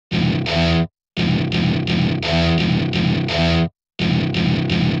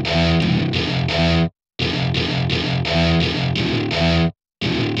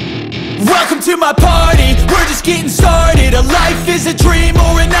my party, we're just getting started. A life is a dream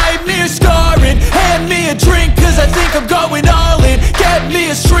or a nightmare scarring. Hand me a drink cause I think I'm going all in. Get me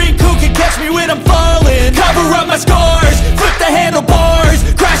a shrink who can catch me when I'm falling. Cover up my scars, flip the handlebars,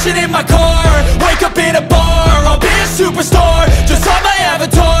 crashing in my car, wake up in a bar. I'll be a superstar, just on my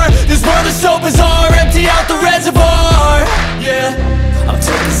avatar. This world is so bizarre, empty out the reservoir. Yeah, I'm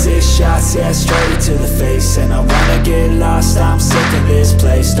taking 6 shots, yeah, straight to the face. And I wanna get lost, I'm sick of this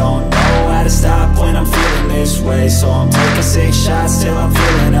place. Don't know how to stop when I'm feeling this way. So I'm taking 6 shots till I'm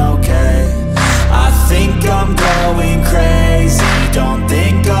feeling okay. I think I'm going crazy, don't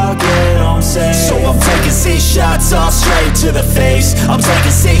think I'll get home safe. So I'm taking 6 shots, all straight to the face. I'm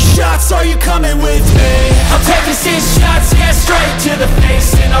taking 6 shots, are you coming with me? I'm taking 6 shots, yeah, straight to the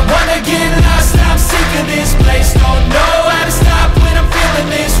face. And I wanna get lost, I'm sick of this place. Don't know how to stop when I'm feeling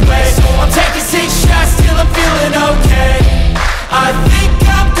this way. So I'm taking 6 shots till I'm feeling okay. I think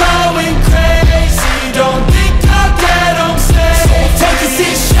I'm going crazy, don't think I'll get home safe. So I'm taking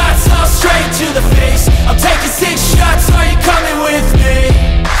 6 shots, all straight to the face. I'm taking 6 shots, are you coming with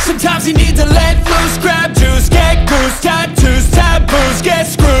me? Sometimes you need to let loose, grab juice, get goose, tattoos, taboos, get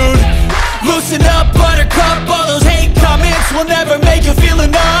screwed. Loosen up, buttercup, all those hate comments will never make you feel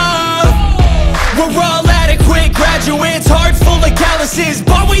enough. We're all adequate graduates, heart full of calluses,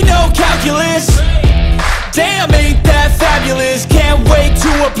 but we know calculus. Damn, ain't that fabulous? Can't wait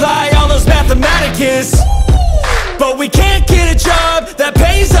to apply all those mathematicus. But we can't get a job that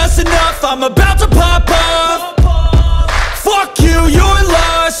pays us enough. I'm about to pop off. Fuck you, you're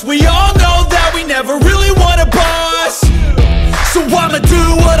lost. We all know that we never really want a boss. So I'ma do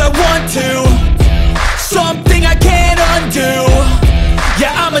what I want to, something I can't undo.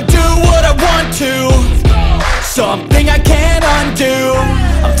 Yeah, I'ma do what I want to, something I can't undo.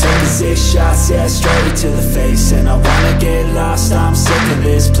 I'm taking 6 shots, yeah, straight to the face. And I wanna get lost, I'm sick of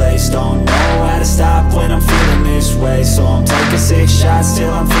this place. Don't know how to stop when I'm feeling this way. So I'm taking 6 shots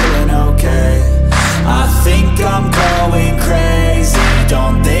till I'm feeling okay. I think I'm going crazy,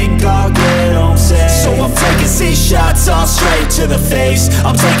 don't think I'll get home safe. So I'm taking 6 shots, all straight to the face.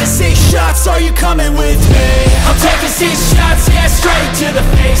 I'm taking 6 shots, are you coming with me? I'm taking 6 shots, yeah, straight to the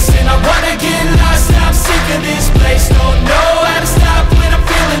face. And I wanna get lost, I'm sick of this place. Don't know how to stop when I'm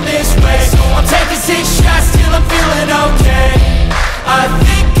feeling this way. So I'm taking 6 shots till I'm feeling okay. I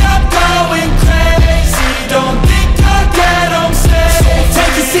think I'm going